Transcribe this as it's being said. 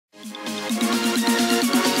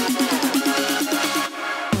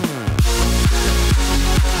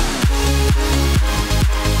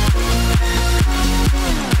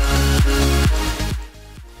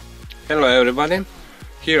everybody,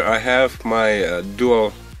 here I have my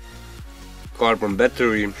dual carbon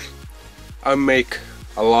battery. I make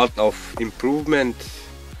a lot of improvement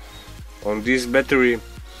on this battery.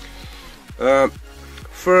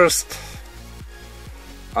 First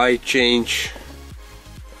I change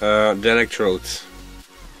the electrodes.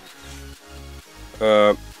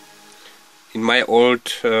 In my old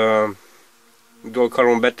dual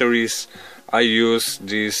carbon batteries I use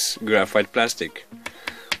this graphite plastic,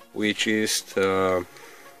 which is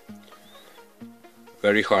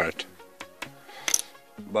very hard,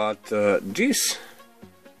 but these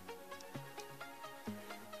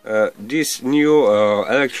new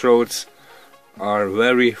electrodes are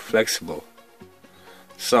very flexible,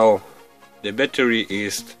 so the battery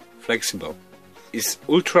is flexible. It's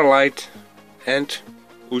ultra light and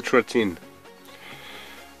ultra thin.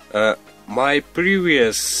 My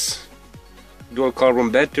previous dual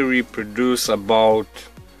carbon battery produced about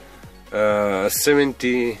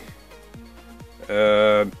 70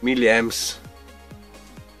 milliamps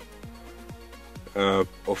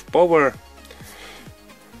of power,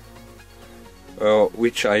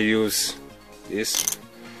 which I use this.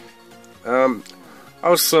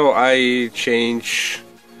 Also I change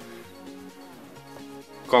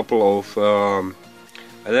couple of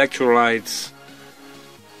electrolytes,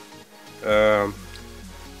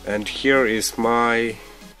 and here is my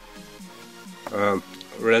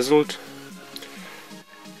result.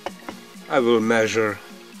 I will measure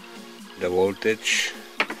the voltage.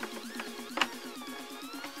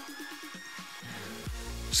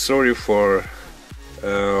 Sorry for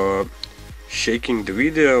shaking the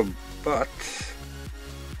video, but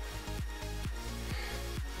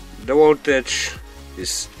the voltage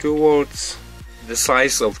is 2 volts. The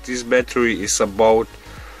size of this battery is about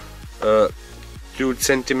 2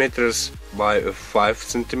 centimeters by 5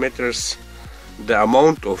 centimeters. The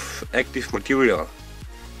amount of active material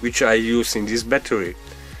which I use in this battery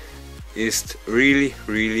is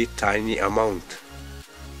really tiny amount.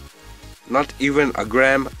 Not even a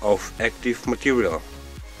gram of active material.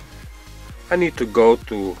 I need to go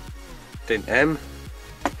to 10 amp.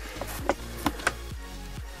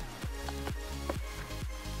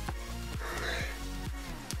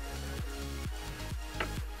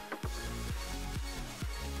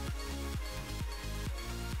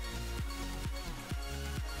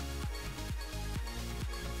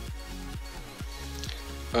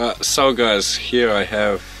 So guys, here I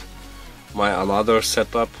have my another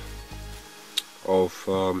setup of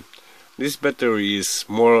this battery. Is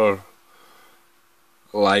more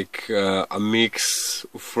like a mix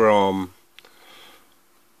from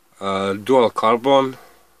dual carbon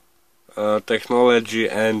technology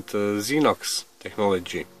and Xenox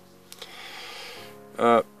technology.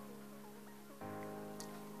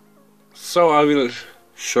 So I will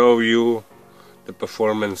show you the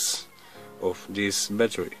performance of this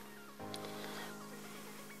battery.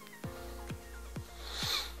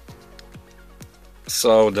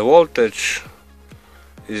 So the voltage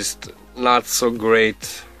is not so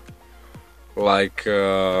great like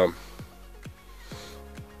on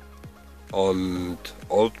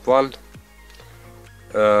old one.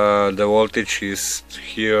 The voltage is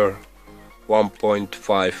here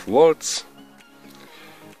 1.5 volts,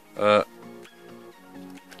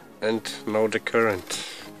 and now the current.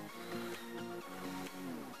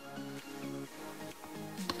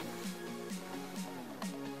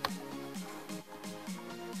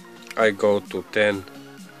 I go to 10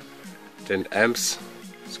 amps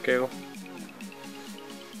scale.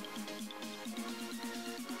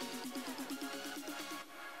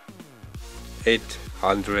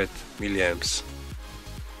 (800 milliamps).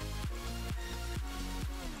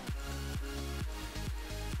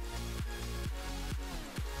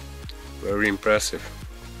 Very impressive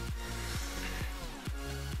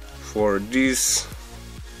for this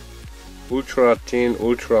ultra thin,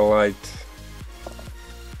 ultra light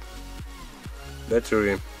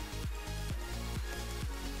battery.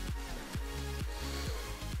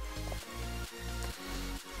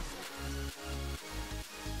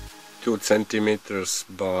 Two centimeters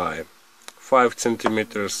by 5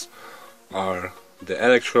 centimeters are the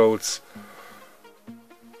electrodes.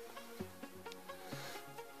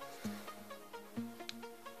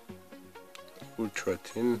 Ultra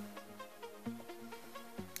thin.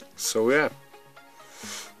 So yeah,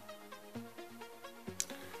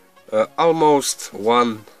 almost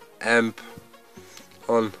 1 amp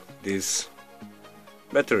on this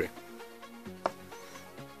battery,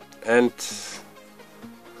 and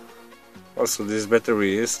also this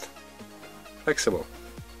battery is flexible.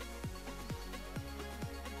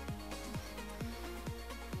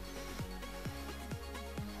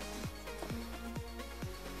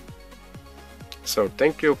 So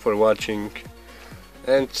thank you for watching,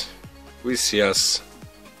 and we see us.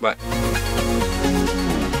 Bye.